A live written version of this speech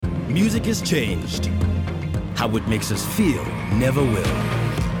Music has changed. How it makes us feel never will.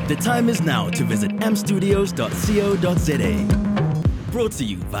 The time is now to visit amstudios.co.za. Brought to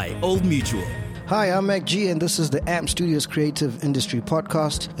you by Old Mutual. Hi, I'm Mac G, and this is the AMP Studios Creative Industry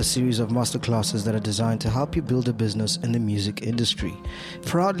Podcast, a series of masterclasses that are designed to help you build a business in the music industry.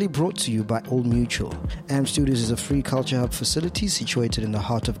 Proudly brought to you by Old Mutual. AMP Studios is a free culture hub facility situated in the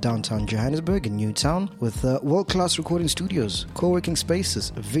heart of downtown Johannesburg in Newtown, with world-class recording studios, co-working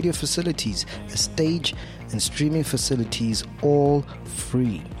spaces, video facilities, a stage, and streaming facilities, all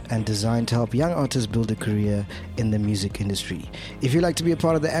free and designed to help young artists build a career in the music industry. If you'd like to be a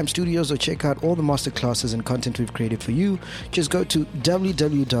part of the AMP Studios or check out all the masterclasses and content we've created for you, just go to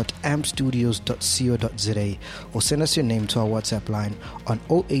www.ampstudios.co.za or send us your name to our WhatsApp line on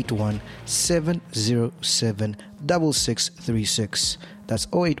 081 707 6636. That's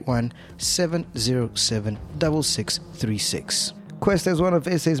 081 707 6636. Kwesta is one of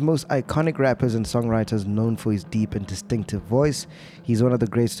SA's most iconic rappers and songwriters, known for his deep and distinctive voice. He's one of the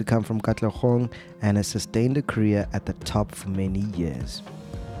greats to come from Katlehong and has sustained a career at the top for many years.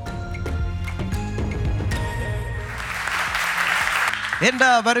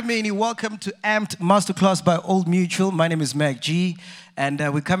 Enda Varimini, welcome to Amped Masterclass by Old Mutual. My name is Mac G, and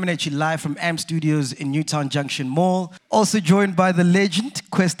we're coming at you live from AMP Studios in Newtown Junction Mall. Also joined by the legend,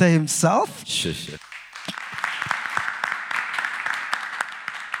 Kwesta himself. Sure.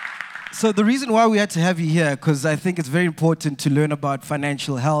 So the reason why we had to have you here, because I think it's very important to learn about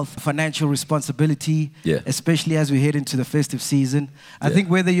financial health, financial responsibility, especially as we head into the festive season. I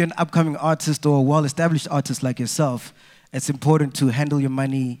think whether you're an upcoming artist or a well-established artist like yourself, it's important to handle your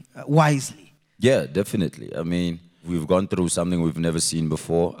money wisely. Yeah, definitely. I mean, we've gone through something we've never seen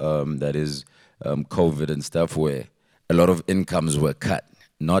before, that is COVID and stuff, where a lot of incomes were cut.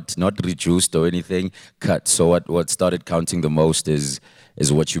 Not reduced or anything, cut. So what started counting the most is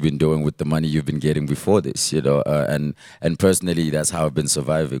what you've been doing with the money you've been getting before this, and personally, that's how I've been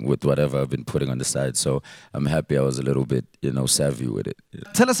surviving with whatever I've been putting on the side. So I'm happy I was a little bit, savvy with it.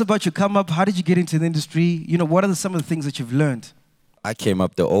 Tell us about your come up. How did you get into the industry? What are some of the things that you've learned? I came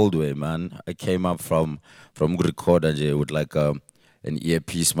up the old way, man. I came up from recorder with like an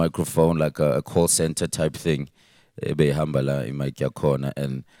earpiece microphone, like a call center type thing. Behambala in my corner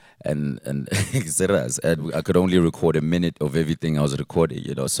and serious. And I could only record a minute of everything I was recording,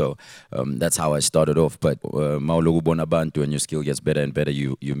 So that's how I started off. But Maulugu when your skill gets better and better,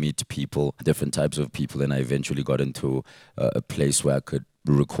 you meet people, different types of people, and I eventually got into a place where I could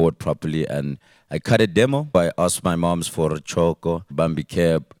record properly. And I cut a demo. I asked my moms for a choco, Bambi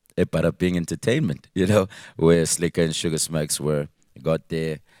Cab, Paraping Entertainment, where Slicker and Sugar Smacks were. I got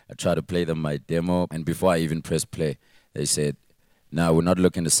there. I tried to play them my demo, and before I even pressed play, they said, "No, we're not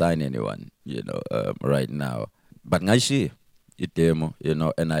looking to sign anyone, right now." But ngashi, it demo,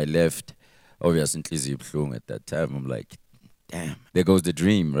 and I left. Obviously, at that time, I'm like, damn, there goes the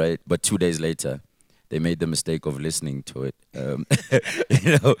dream, right? But 2 days later, they made the mistake of listening to it. They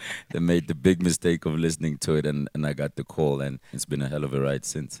made the big mistake of listening to it, and I got the call, and it's been a hell of a ride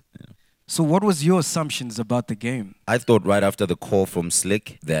since. So what was your assumptions about the game? I thought right after the call from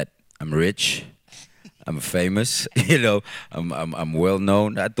Slick that I'm rich, I'm famous, I'm well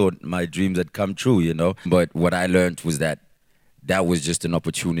known. I thought my dreams had come true, But what I learned was that was just an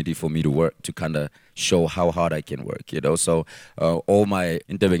opportunity for me to work, to kind of show how hard I can work, So all my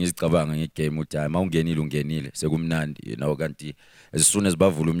interviews kanti as soon as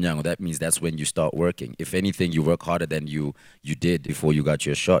bavula umnyango, that means that's when you start working. If anything, you work harder than you did before you got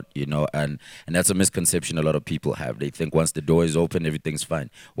your shot, and that's a misconception a lot of people have. They think once the door is open, everything's fine.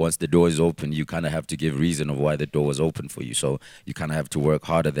 Once the door is open, you kind of have to give reason of why the door was open for you. So you kind of have to work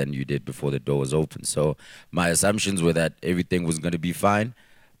harder than you did before the door was open. So my assumptions were that everything was going to be fine,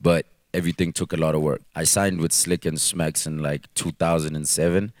 but everything took a lot of work. I signed with Slick and Smacks in like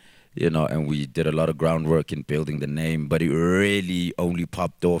 2007. And we did a lot of groundwork in building the name, but it really only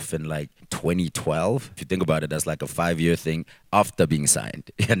popped off in like 2012. If you think about it, that's like a 5-year thing after being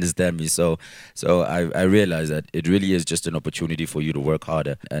signed. You understand me? So I realized that it really is just an opportunity for you to work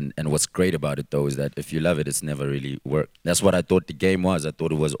harder. And what's great about it, though, is that if you love it, it's never really work. That's what I thought the game was. I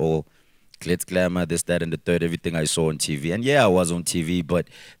thought it was all glitz, glamour, this, that, and the third, everything I saw on TV. And yeah, I was on TV, but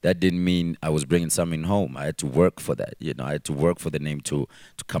that didn't mean I was bringing something home. I had to work for that, I had to work for the name to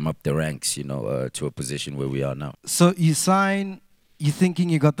come up the ranks, to a position where we are now. So you sign, you're thinking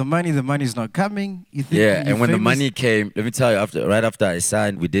you got the money's not coming. And when the money came, let me tell you, right after I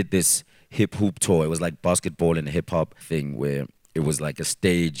signed, we did this hip hoop tour. It was like basketball and hip hop thing where it was like a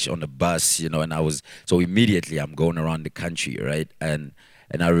stage on a bus, and so immediately I'm going around the country, right? And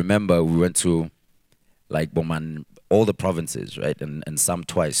I remember we went to like Boman all the provinces, right? And some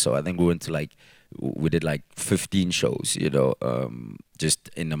twice. So I think we did like 15 shows, just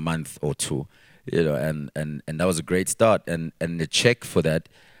in a month or two, and that was a great start. And the check for that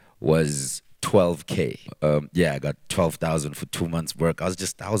was 12K. I got 12,000 for 2 months work. I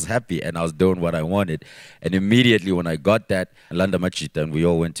was happy, and I was doing what I wanted. And immediately when I got that, Landa Machita, and we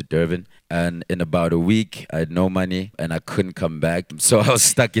all went to Durban. And in about a week, I had no money and I couldn't come back. So I was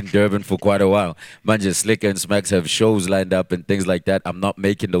stuck in Durban for quite a while. Manje, Slicker and Smacks have shows lined up and things like that. I'm not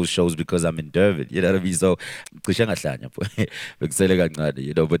making those shows because I'm in Durban. You know what I mean? So, but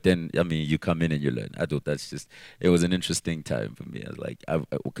then, I mean, you come in and you learn. I thought it was an interesting time for me. I was like,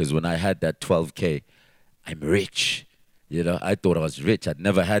 because when I had that 12K, I'm rich. I thought I was rich. I'd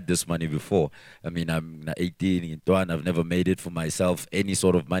never had this money before. I mean, I'm 18 in Tuan. I've never made it for myself, any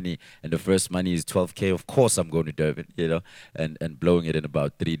sort of money. And the first money is 12K. Of course, I'm going to Durban, and blowing it in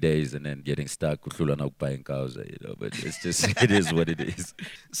about 3 days and then getting stuck with buying cows, But it's just, it is what it is.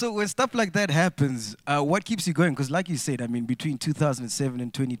 So when stuff like that happens, what keeps you going? Because like you said, I mean, between 2007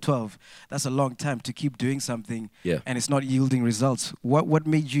 and 2012, that's a long time to keep doing something and it's not yielding results. What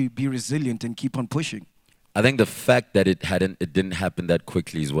made you be resilient and keep on pushing? I think the fact that it didn't happen that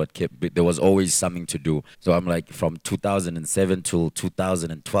quickly is what kept. There was always something to do. So I'm like, from 2007 till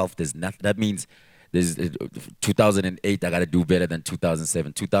 2012, there's nothing. That means there's 2008. I gotta do better than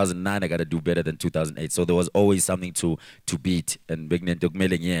 2007. 2009, I gotta do better than 2008. So there was always something to beat. And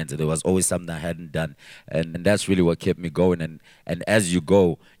there was always something I hadn't done, and that's really what kept me going. And as you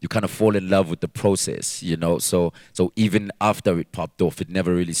go, you kind of fall in love with the process, So even after it popped off, it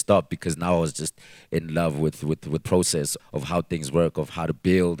never really stopped, because now I was just in love with process of how things work, of how to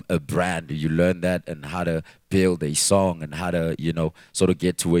build a brand. You learn that, and how to build a song, and how to sort of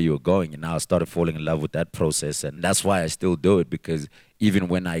get to where you were going. And now I started falling in love with that process, and that's why I still do it, because even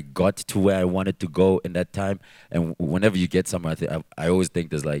when I got to where I wanted to go in that time, and whenever you get somewhere, I always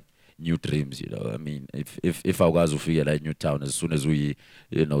think there's like new dreams, I mean, if I was to figure like New Town, as soon as we,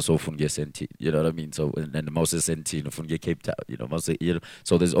 so funge senti, you know what I mean? So, and the most senti, funge Cape Town,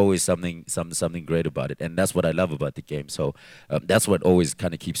 so there's always something great about it. And that's what I love about the game. So that's what always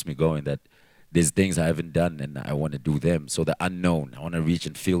kind of keeps me going, that there's things I haven't done and I want to do them. So the unknown, I want to reach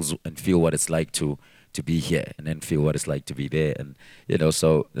and feel what it's like to be here, and then feel what it's like to be there. And,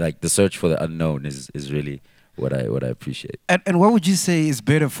 so like the search for the unknown is really what I appreciate. And what would you say is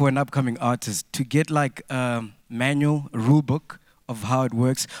better for an upcoming artist, to get like a manual, a rule book of how it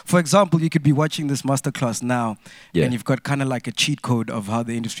works? For example, you could be watching this masterclass now and you've got kind of like a cheat code of how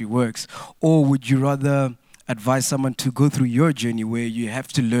the industry works. Or would you rather advise someone to go through your journey where you have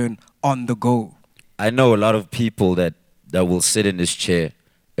to learn on the go? I know a lot of people that will sit in this chair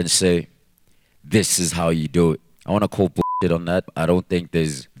and say, this is how you do it. I want to call bullshit on that. I don't think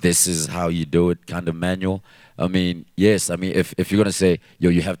there's this is how you do it kind of manual. I mean, yes, I mean, if you're going to say,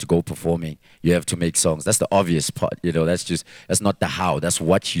 you have to go performing, you have to make songs, that's the obvious part, that's not the how, that's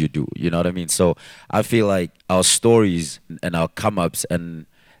what you do, you know what I mean? So I feel like our stories and our come-ups and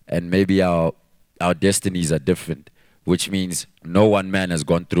maybe our destinies are different, which means no one man has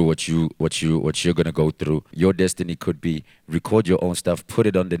gone through what you're gonna go through. Your destiny could be record your own stuff, put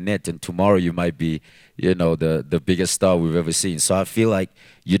it on the net, and tomorrow you might be, the biggest star we've ever seen. So I feel like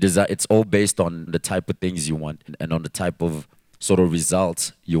it's all based on the type of things you want and on the type of sort of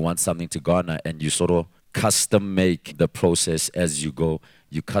results you want something to garner, and you sort of custom make the process as you go.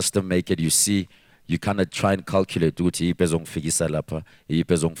 You custom make it. You kind of try and calculate, and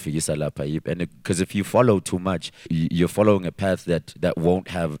because if you follow too much, you're following a path that won't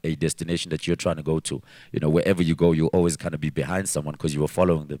have a destination that you're trying to go to. Wherever you go, you'll always kind of be behind someone because you were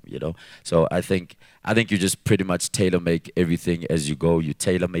following them. So I think you just pretty much tailor make everything as you go. You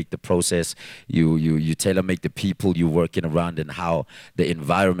tailor make the process. You tailor make the people you're working around and how the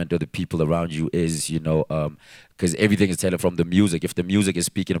environment of the people around you is. Because everything is tailored from the music. If the music is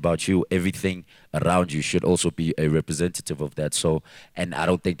speaking about you, everything around you should also be a representative of that. So, and I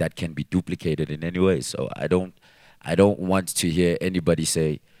don't think that can be duplicated in any way. So I don't want to hear anybody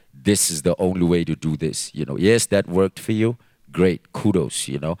say, this is the only way to do this. Yes, that worked for you. Great, kudos,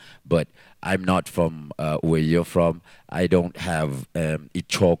 but I'm not from where you're from. I don't have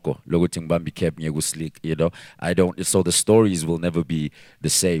ichoko, I don't. So the stories will never be the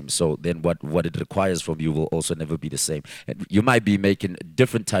same. So then what it requires from you will also never be the same. And you might be making a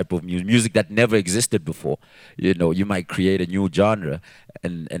different type of music that never existed before. You might create a new genre,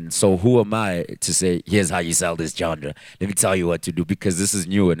 and so who am I to say, here's how you sell this genre? Let me tell you what to do, because this is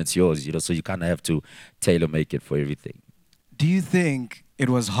new and it's yours. So you kind of have to tailor make it for everything. Do you think it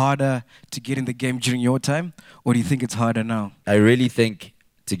was harder to get in the game during your time, or do you think it's harder now? I really think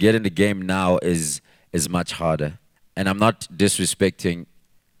to get in the game now is much harder. And I'm not disrespecting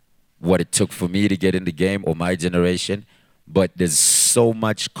what it took for me to get in the game or my generation, but there's so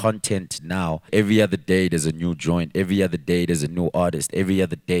much content now. Every other day there's a new joint. Every other day there's a new artist. Every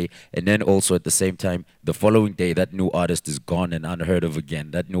other day. And then also at the same time, the following day, that new artist is gone and unheard of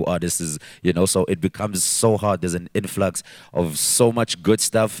again. That new artist is, so it becomes so hard. There's an influx of so much good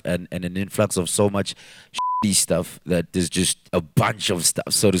stuff and an influx of so much stuff that there's just a bunch of stuff.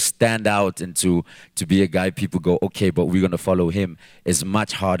 So to stand out and to be a guy people go, okay, but we're going to follow him is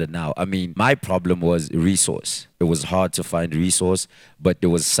much harder now. I mean, my problem was resource. It was hard to find resource, but there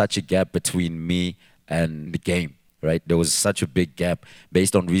was such a gap between me and the game. Right, there was such a big gap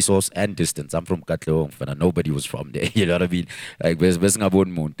based on resource and distance. I'm from Katlehong, and nobody was from there. You know what I mean? Like,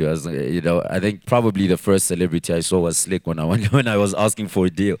 I think probably the first celebrity I saw was Slick when I was asking for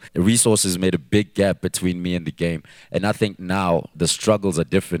a deal. The resources made a big gap between me and the game, and I think now the struggles are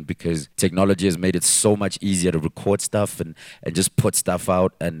different because technology has made it so much easier to record stuff and just put stuff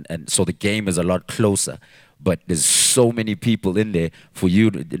out, and so the game is a lot closer. But there's so many people in there for you,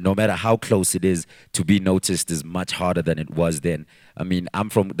 no matter how close it is, to be noticed is much harder than it was then. I mean,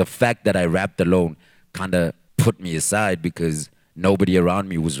 the fact that I rapped alone kind of put me aside because nobody around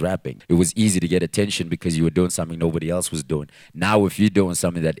me was rapping. It was easy to get attention because you were doing something nobody else was doing. Now, if you're doing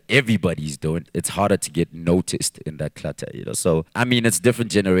something that everybody's doing, it's harder to get noticed in that clutter, So, I mean, it's different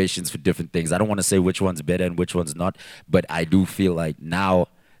generations for different things. I don't want to say which one's better and which one's not, but I do feel like now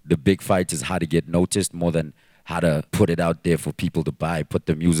the big fight is how to get noticed more than how to put it out there for people to buy, put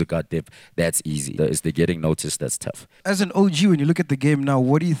the music out there. That's easy. It's the getting noticed that's tough. As an OG, when you look at the game now,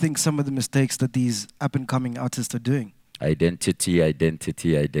 what do you think some of the mistakes that these up-and-coming artists are doing? Identity. A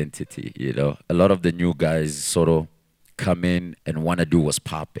lot of the new guys sort of come in and want to do what's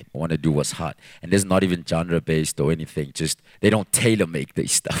popping, want to do what's hot. And there's not even genre-based or anything. Just, they don't tailor-make their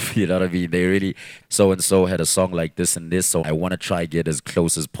stuff, you know what I mean? They really, so-and-so had a song like this and this, so I want to try get as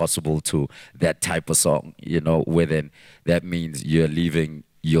close as possible to that type of song, where then that means you're leaving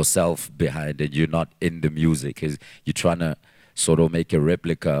yourself behind and you're not in the music because you're trying to sort of make a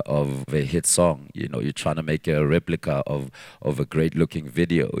replica of a hit song. You're trying to make a replica of a great looking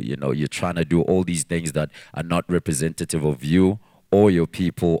video. You're trying to do all these things that are not representative of you or your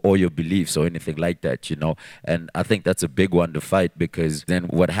people or your beliefs or anything like that, And I think that's a big one to fight because then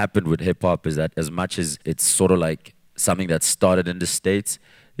what happened with hip hop is that as much as it's sort of like something that started in the States,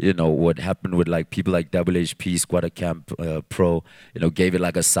 what happened with like people like Double HP, Squatter Camp Pro, gave it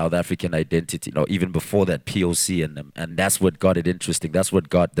like a South African identity, even before that POC and that's what got it interesting. That's what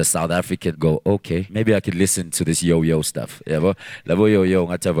got the South African go, okay, maybe I could listen to this yo-yo stuff. Yo-yo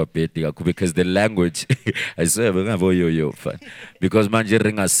because the language, I say yo-yo fan. Because manje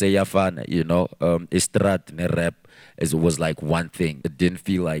ringa say fan, istrat ne rap was like one thing. It didn't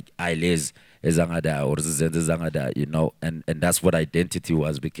feel like Ailes Zangada or Zangada, and that's what identity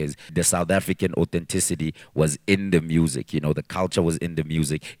was because the South African authenticity was in the music, the culture was in the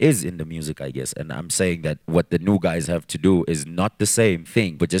music, is in the music, I guess. And I'm saying that what the new guys have to do is not the same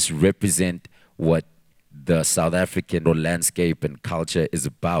thing, but just represent what the South African landscape and culture is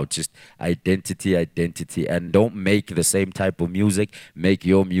about. Just identity, and don't make the same type of music, make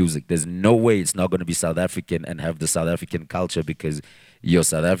your music. There's no way it's not going to be South African and have the South African culture because you're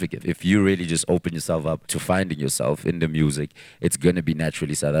South African. If you really just open yourself up to finding yourself in the music, it's going to be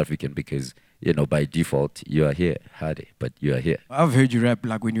naturally South African because, by default, you are here, Hadi, but you are here. I've heard you rap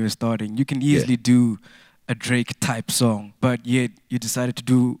like when you were starting. You can easily do a Drake type song, but yet you decided to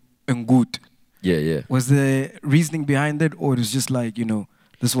do Ngoot. Yeah. Was there reasoning behind it, or it was just like, this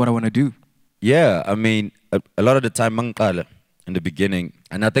is what I want to do? Yeah, I mean, a lot of the time, Mangkala, in the beginning,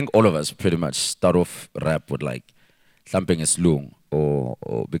 and I think all of us pretty much start off rap with like thumping a slung, or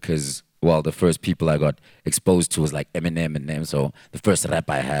because, well, the first people I got exposed to was like Eminem and them. So the first rap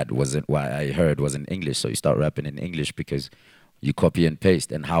I had I heard was in English. So you start rapping in English because you copy and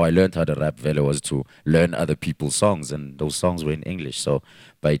paste. And how I learned how to rap vele was to learn other people's songs, and those songs were in English, so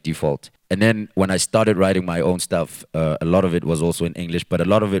by default. And then when I started writing my own stuff, a lot of it was also in English, but a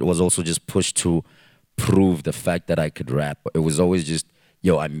lot of it was also just pushed to prove the fact that I could rap. It was always just,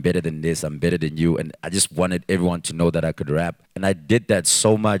 yo, I'm better than this, I'm better than you, and I just wanted everyone to know that I could rap. And I did that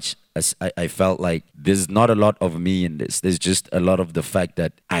so much, I felt like there's not a lot of me in this. There's just a lot of the fact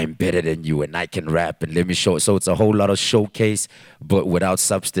that I'm better than you and I can rap and let me show it. So it's a whole lot of showcase, but without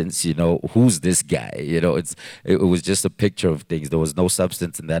substance, who's this guy? It was just a picture of things. There was no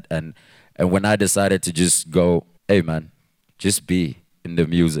substance in that. And when I decided to just go, hey man, just be, in the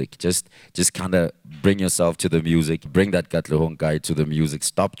music. Just kind of bring yourself to the music. Bring that Katlehong guy to the music.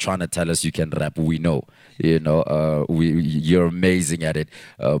 Stop trying to tell us you can rap. We know, you're amazing at it.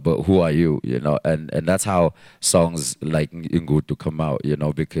 But who are you? And that's how songs like Ngutu come out.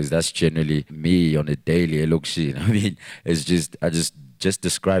 Because that's generally me on a daily. I mean, it's just I just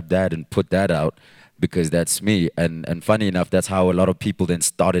describe that and put that out, because that's me. And funny enough, that's how a lot of people then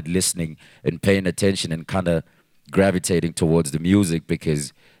started listening and paying attention and kind of gravitating towards the music,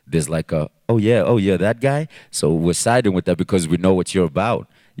 because there's like oh yeah, that guy. So we're siding with that because we know what you're about.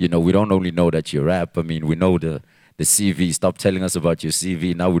 We don't only know that you rap. I mean, we know the CV. Stop telling us about your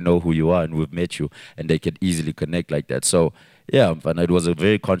CV. Now we know who you are and we've met you, and they can easily connect like that. So yeah, and it was a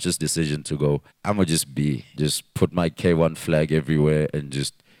very conscious decision to go, I'm gonna just put my K1 flag everywhere and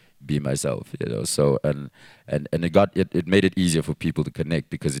just be myself, So and it made it easier for people to connect,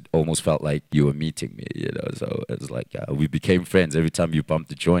 because it almost felt like you were meeting me, So it's like we became friends every time you bumped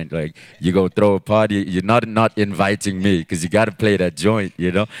the joint. Like, you go throw a party, you're not inviting me because you got to play that joint,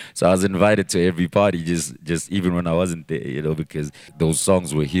 So I was invited to every party, just even when I wasn't there, because those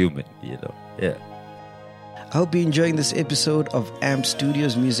songs were human, Yeah. I hope you're enjoying this episode of AMP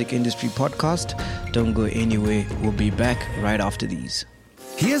Studios Music Industry Podcast. Don't go anywhere. We'll be back right after these.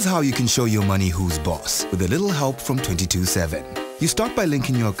 Here's how you can show your money who's boss with a little help from 22/7. You start by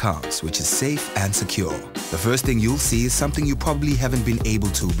linking your accounts, which is safe and secure. The first thing you'll see is something you probably haven't been able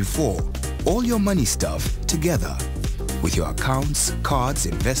to before. All your money stuff together. With your accounts, cards,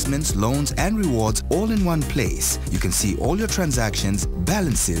 investments, loans, and rewards all in one place, you can see all your transactions,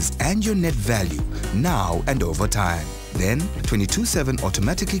 balances, and your net value now and over time. Then, 22/7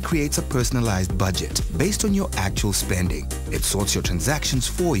 automatically creates a personalized budget based on your actual spending. It sorts your transactions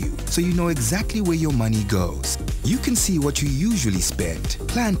for you, so you know exactly where your money goes. You can see what you usually spend,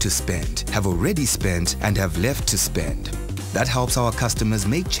 plan to spend, have already spent, and have left to spend. That helps our customers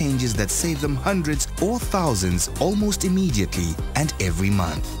make changes that save them hundreds or thousands almost immediately and every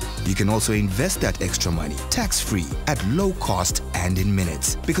month. You can also invest that extra money tax-free at low cost and in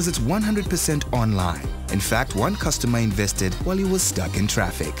minutes, because it's 100% online. In fact, one customer invested while he was stuck in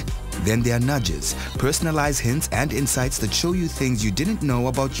traffic. Then there are nudges, personalized hints and insights that show you things you didn't know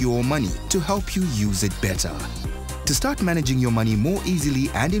about your money to help you use it better. To start managing your money more easily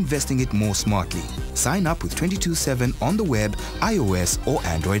and investing it more smartly, sign up with 22/7 on the web, iOS or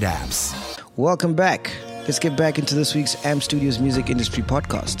Android apps. Welcome back. Let's get back into this week's AMP Studios Music Industry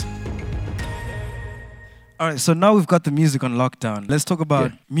Podcast. All right, so now we've got the music on lockdown. Let's talk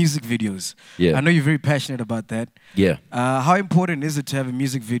about music videos. Yeah. I know you're very passionate about that. Yeah. How important is it to have a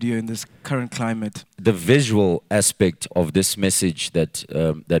music video in this current climate? The visual aspect of this message that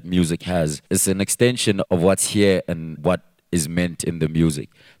that music has is an extension of what's here and what is meant in the music.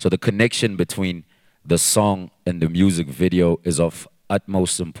 So the connection between the song and the music video is of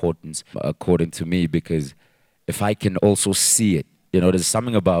utmost importance, according to me, because if I can also see it, there's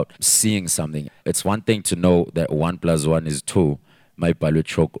something about seeing something. It's one thing to know that 1 + 1 is 2, on the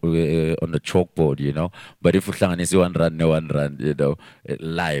chalkboard, But if you 1 rand, no 1 rand,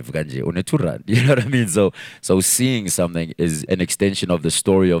 live, on 2 rand, you know what I mean? So seeing something is an extension of the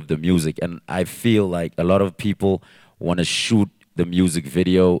story of the music. And I feel like a lot of people want to shoot the music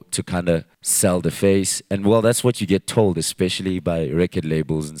video to kind of sell the face. And well, that's what you get told, especially by record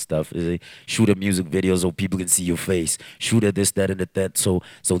labels and stuff. Is they shoot a music video so people can see your face. Shoot at this, that, and that, so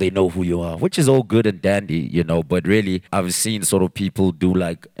they know who you are, which is all good and dandy, But really, I've seen sort of people do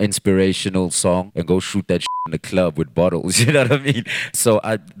like inspirational song and go shoot that in the club with bottles, you know what I mean? So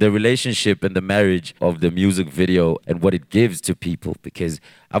the relationship and the marriage of the music video and what it gives to people, because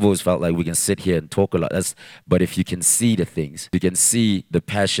I've always felt like we can sit here and talk a lot, but if you can see the things, you can see the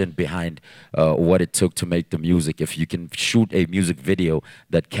passion behind what it took to make the music. If you can shoot a music video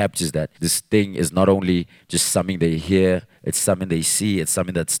that captures that, this thing is not only just something they hear, it's something they see, it's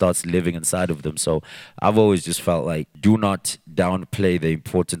something that starts living inside of them. So I've always just felt like, do not downplay the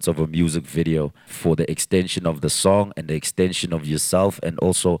importance of a music video for the extension of the song and the extension of yourself, and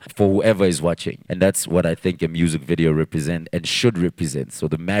also for whoever is watching. And that's what I think a music video represents and should represent. So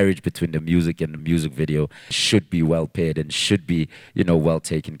the marriage between the music and the music video should be well paired and should be, well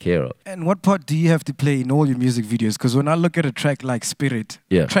taken care of. And what part do you have to play in all your music videos? Because when I look at a track like Spirit,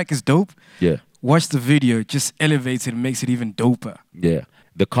 the track is dope. Yeah. Watch the video, it just elevates it and makes it even doper. Yeah.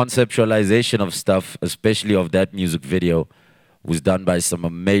 The conceptualization of stuff, especially of that music video, was done by some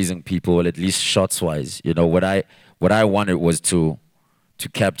amazing people, well, at least shots-wise. What I wanted was to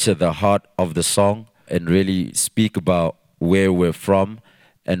capture the heart of the song and really speak about where we're from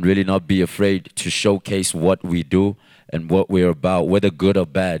and really not be afraid to showcase what we do and what we're about, whether good or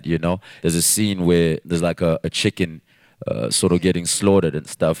bad, There's a scene where there's like a chicken sort of getting slaughtered and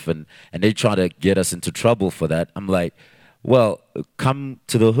stuff, and they try to get us into trouble for that. I'm like, well, come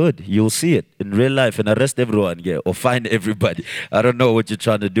to the hood. You'll see it in real life and arrest everyone, yeah, or find everybody. I don't know what you're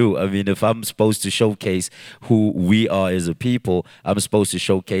trying to do. I mean, if I'm supposed to showcase who we are as a people, I'm supposed to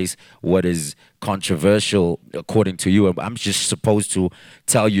showcase what is controversial according to you. I'm just supposed to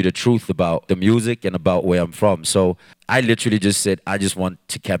tell you the truth about the music and about where I'm from. So I literally just said, I just want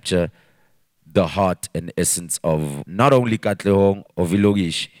to capture the heart and essence of not only Katlehong, of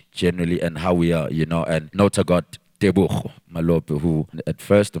Ilogish generally, and how we are, you know, and Notagot Tebogo Malope, who at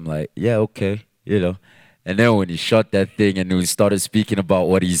first I'm like, yeah, okay, you know. And then when he shot that thing and he started speaking about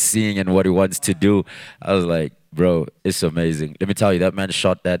what he's seeing and what he wants to do, I was like, bro, it's amazing. Let me tell you, that man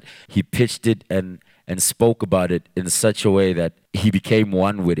shot that. He pitched it and spoke about it in such a way that he became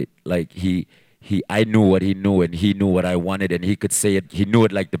one with it. Like I knew what he knew and he knew what I wanted and he could say it. He knew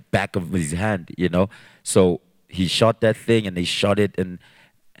it like the back of his hand, you know. So he shot that thing and they shot it and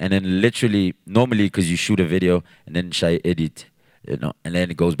then literally, normally because you shoot a video and then try edit, you know, and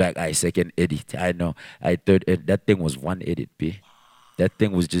then it goes back, I second edit, I know, I third edit. That thing was one edit, B. That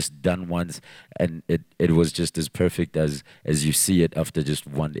thing was just done once and it was just as perfect as you see it after just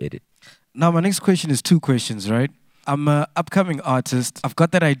one edit. Now, my next question is two questions, right? I'm an upcoming artist. I've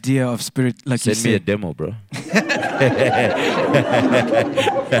got that idea of spirit, like you said. Send me a demo, bro.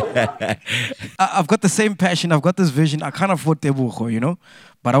 I've got the same passion. I've got this vision. I can't afford Tebogo, you know,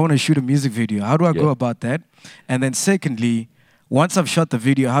 but I want to shoot a music video. How do I go about that? And then secondly, once I've shot the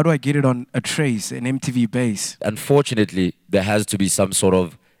video, how do I get it on a trace, an MTV base? Unfortunately, there has to be some sort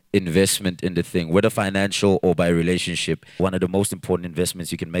of investment in the thing, whether financial or by relationship. One of the most important investments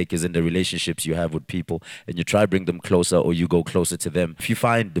you can make is in the relationships you have with people, and you try to bring them closer or you go closer to them. If you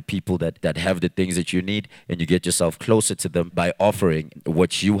find the people that have the things that you need and you get yourself closer to them by offering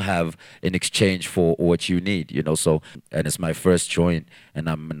what you have in exchange for what you need, you know. So, and it's my first joint and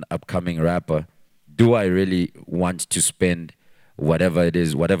I'm an upcoming rapper. Do I really want to spend whatever it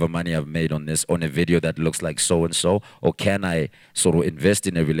is, whatever money I've made on this, on a video that looks like so-and-so? Or can I sort of invest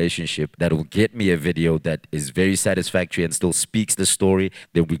in a relationship that will get me a video that is very satisfactory and still speaks the story?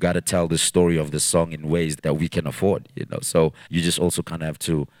 Then we got to tell the story of the song in ways that we can afford, you know? So you just also kind of have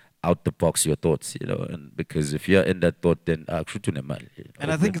to out the box your thoughts, you know, and because if you're in that thought, then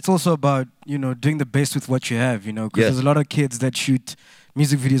and I think it's also about, you know, doing the best with what you have, you know, because there's a lot of kids that shoot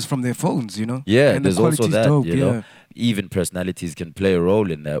music videos from their phones, you know. Yeah, and there's also that, dope, you know. Even personalities can play a role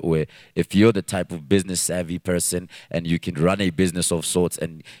in that, where if you're the type of business savvy person and you can run a business of sorts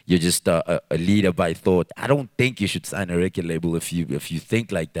and you're just a leader by thought, I don't think you should sign a record label if you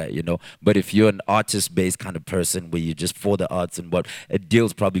think like that, you know. But if you're an artist-based kind of person where you're just for the arts and what, a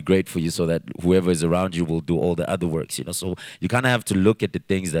deal's probably great for you so that whoever is around you will do all the other works, you know. So you kind of have to look at the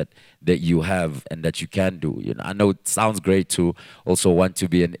things that you have and that you can do, you know. I know it sounds great to also want to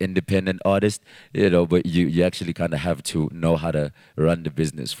be an independent artist, you know, but you actually kind of have to know how to run the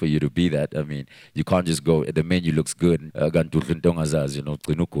business for you to be that. I mean, you can't just go, the menu looks good, you know,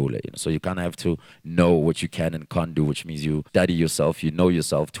 so you kind of have to know what you can and can't do, which means you study yourself, you know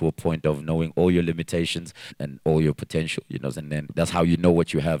yourself to a point of knowing all your limitations and all your potential, you know, and then that's how you know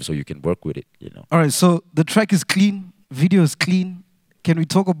what you have so you can work with it, you know. All right, so the track is clean, video is clean. Can we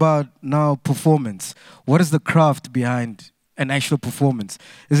talk about now performance? What is the craft behind an actual performance?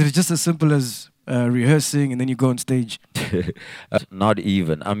 Is it just as simple as rehearsing and then you go on stage? Not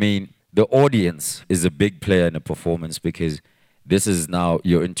even. I mean, the audience is a big player in a performance because this is now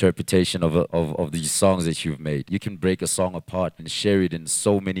your interpretation of these songs that you've made. You can break a song apart and share it in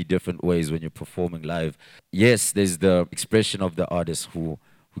so many different ways when you're performing live. Yes, there's the expression of the artist who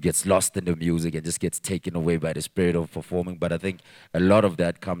gets lost in the music and just gets taken away by the spirit of performing. But I think a lot of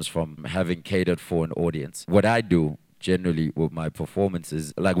that comes from having catered for an audience. What I do generally with my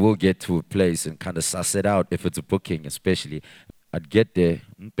performances, like we'll get to a place and kind of suss it out. If it's a booking especially, I'd get there,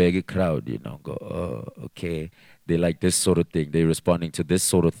 beg a crowd, you know, go, oh, okay, they like this sort of thing, they're responding to this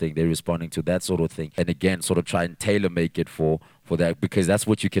sort of thing, they're responding to that sort of thing. And again, sort of try and tailor make it for that, because that's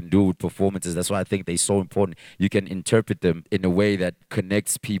what you can do with performances. That's why I think they're so important. You can interpret them in a way that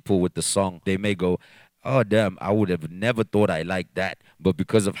connects people with the song. They may go, oh, damn, I would have never thought I liked that. But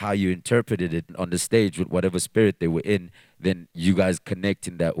because of how you interpreted it on the stage with whatever spirit they were in, then you guys connect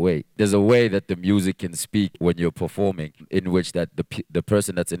in that way. There's a way that the music can speak when you're performing, in which that the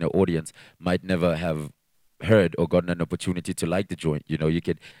person that's in the audience might never have heard or gotten an opportunity to like the joint. You know, you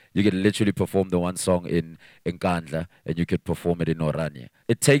can literally perform the one song in Nkandla and you could perform it in Oranje.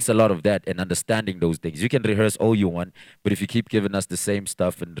 It takes a lot of that and understanding those things. You can rehearse all you want, but if you keep giving us the same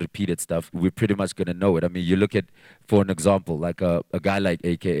stuff and repeated stuff, we're pretty much going to know it. I mean, you look at, for an example, like a guy like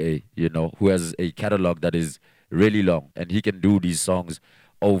AKA, you know, who has a catalog that is really long, and he can do these songs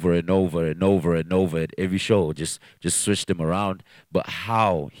over and over and over and over at every show. Just switch them around. But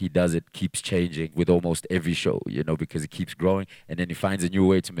how he does it keeps changing with almost every show, you know, because it keeps growing, and then he finds a new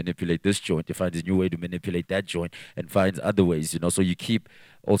way to manipulate this joint. He finds a new way to manipulate that joint, and finds other ways, you know. So you keep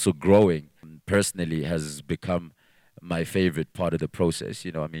also growing. Personally, has become my favorite part of the process.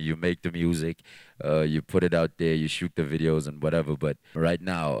 You know, I mean, you make the music, you put it out there, you shoot the videos and whatever. But right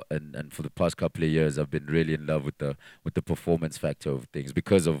now, and for the past couple of years, I've been really in love with the performance factor of things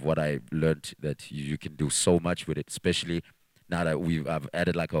because of what I learned that you can do so much with it, especially now that I've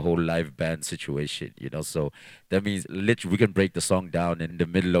added like a whole live band situation, you know. So that means literally we can break the song down in the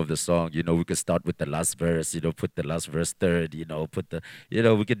middle of the song, you know. We can start with the last verse, you know, put the last verse third, you know,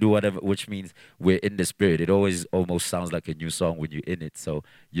 we can do whatever, which means we're in the spirit. It always almost sounds like a new song when you're in it, so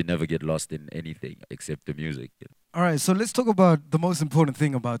you never get lost in anything except the music, you know? All right, so let's talk about the most important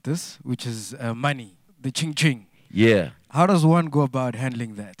thing about this, which is money, the ching ching. Yeah. How does one go about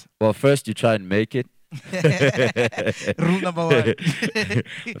handling that? Well, first you try and make it. Rule number one.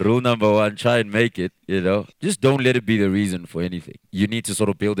 Rule number one, try and make it, you know. Just don't let it be the reason for anything. You need to sort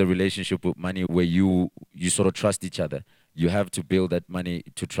of build a relationship with money where you sort of trust each other. You have to build that money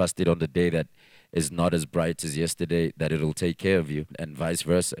to trust it on the day that is not as bright as yesterday, that it'll take care of you, and vice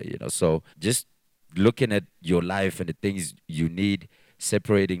versa, you know. So just looking at your life and the things you need,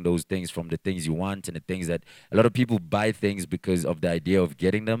 separating those things from the things you want, and the things that a lot of people buy things because of the idea of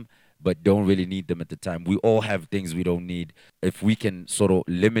getting them, but don't really need them at the time. We all have things we don't need. If we can sort of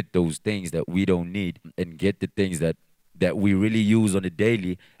limit those things that we don't need and get the things that we really use on a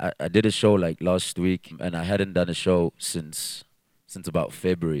daily. I did a show like last week, and I hadn't done a show since about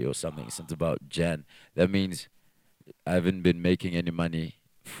February or something, since about Jan. That means I haven't been making any money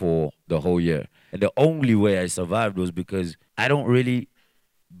for the whole year. And the only way I survived was because I don't really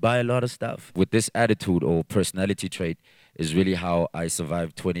buy a lot of stuff. With this attitude or personality trait is really how I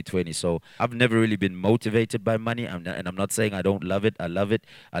survived 2020. So I've never really been motivated by money. And I'm not saying I don't love it. I love it.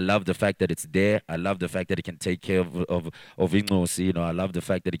 I love the fact that it's there. I love the fact that it can take care of Ingosi, you know. I love the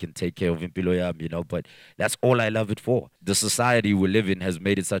fact that it can take care of Impiloyam, you know. But that's all I love it for. The society we live in has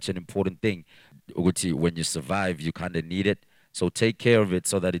made it such an important thing. When you survive, you kind of need it. So take care of it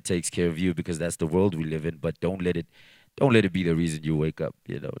so that it takes care of you, because that's the world we live in. But don't let it be the reason you wake up,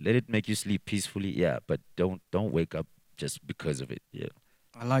 you know. Let it make you sleep peacefully, yeah, but don't wake up just because of it, yeah.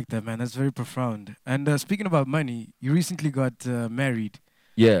 I like that, man. That's very profound. And speaking about money, you recently got married.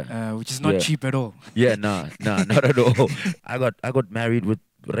 Yeah. Which is not cheap at all. Yeah, nah, not at all. I got married with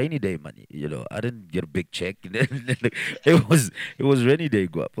rainy day money, you know. I didn't get a big check. it was rainy day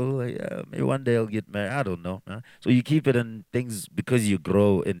go up. Well, like, yeah, maybe one day I'll get married. I don't know. Huh? So you keep it in things, because you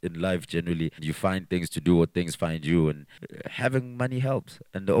grow in life generally. You find things to do or things find you, and having money helps.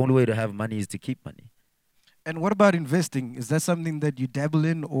 And the only way to have money is to keep money. And what about investing? Is that something that you dabble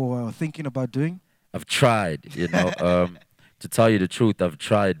in or are thinking about doing? I've tried, you know. To tell you the truth, I've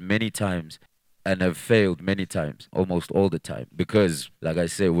tried many times and have failed many times, almost all the time, because, like I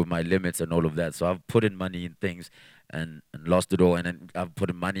said, with my limits and all of that. So I've put in money in things and lost it all, and then I've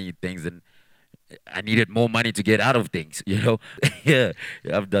put in money in things and I needed more money to get out of things, you know. Yeah,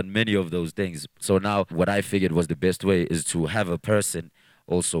 I've done many of those things. So now what I figured was the best way is to have a person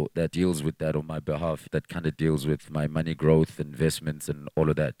also that deals with that on my behalf, that kind of deals with my money growth, investments, and all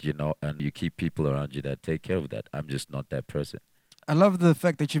of that, you know. And you keep people around you that take care of that. I'm just not that person. I love the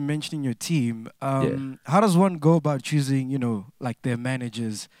fact that you're mentioning your team. How does one go about choosing, you know, like their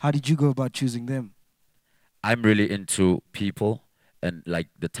managers? How did you go about choosing them? I'm really into people and like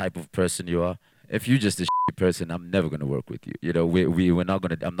the type of person you are. If you're just a person, I'm never gonna work with you. You know, we're not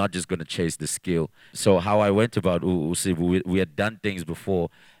gonna. I'm not just gonna chase the skill. So how I went about Usibu, we had done things before,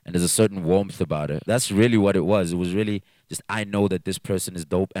 and there's a certain warmth about it. That's really what it was. It was really just, I know that this person is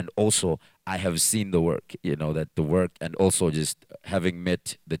dope, and also I have seen the work. You know, that the work, and also just having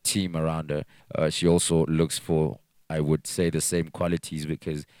met the team around her, she also looks for, I would say, the same qualities,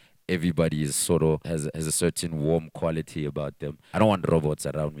 because everybody is sort of has a certain warm quality about them. I don't want robots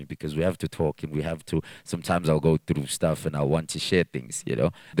around me, because we have to talk, and we have to, sometimes I'll go through stuff and I want to share things, you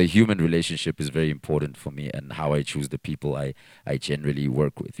know. The human relationship is very important for me, and how I choose the people I generally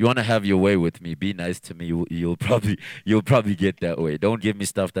work with. You want to have your way with me, be nice to me, you'll probably get that way. Don't give me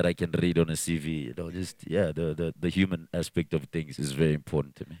stuff that I can read on a CV, you know. Just, yeah, the human aspect of things is very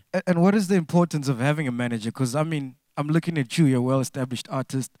important to me. And what is the importance of having a manager? Because, I mean, I'm looking at you, you're a well-established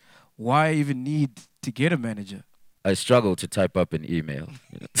artist. Why even need to get a manager? I struggle to type up an email.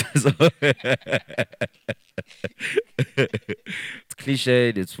 You know? It's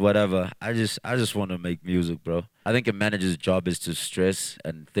cliched, it's whatever. I just want to make music, bro. I think a manager's job is to stress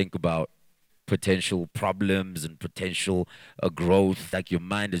and think about potential problems and potential growth. Like your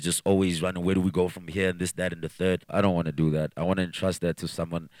mind is just always running, where do we go from here, and this, that, and the third. I don't want to do that. I want to entrust that to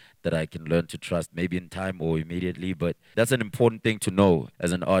someone that I can learn to trust, maybe in time or immediately. But that's an important thing to know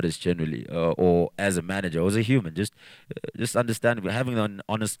as an artist generally, or as a manager, or as a human. Just understanding, having an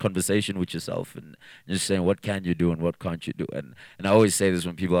honest conversation with yourself and just saying, what can you do and what can't you do? And I always say this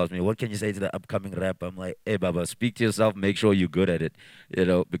when people ask me, what can you say to the upcoming rap? I'm like, hey, Baba, speak to yourself, make sure you're good at it,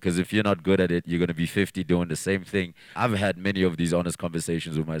 because if you're not good at it, you're going to be 50 doing the same thing. I've had many of these honest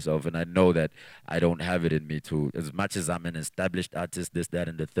conversations with myself, and I know that I don't have it in me to, as much as I'm an established artist, this, that,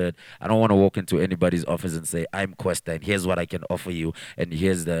 and the third, I don't want to walk into anybody's office and say, I'm Kwesta, and here's what I can offer you, and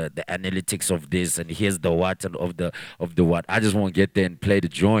here's the analytics of this, and here's the what and of the what. I just want to get there and play the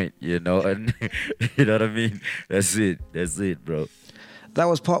joint, and you know what I mean? That's it, bro. That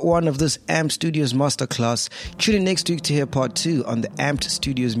was part 1 of this AMP Studios Masterclass. Tune in next week to hear part 2 on the AMP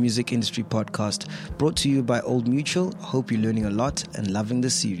Studios Music Industry Podcast, brought to you by Old Mutual. Hope you're learning a lot and loving the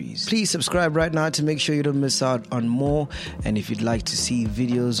series. Please subscribe right now to make sure you don't miss out on more. And if you'd like to see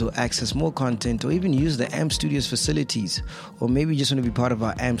videos or access more content, or even use the AMP Studios facilities, or maybe just want to be part of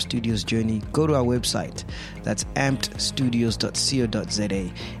our AMP Studios journey, go to our website. That's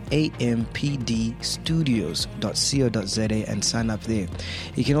ampedstudios.co.za, ampdstudios.co.za, and sign up there.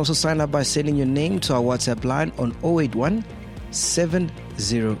 You can also sign up by sending your name to our WhatsApp line on 081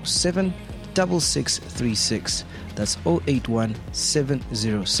 707 6636. That's 081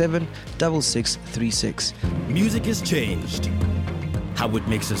 707 6636. Music has changed. How it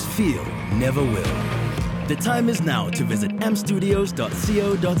makes us feel never will. The time is now to visit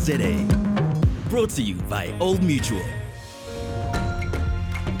ampstudios.co.za. Brought to you by Old Mutual.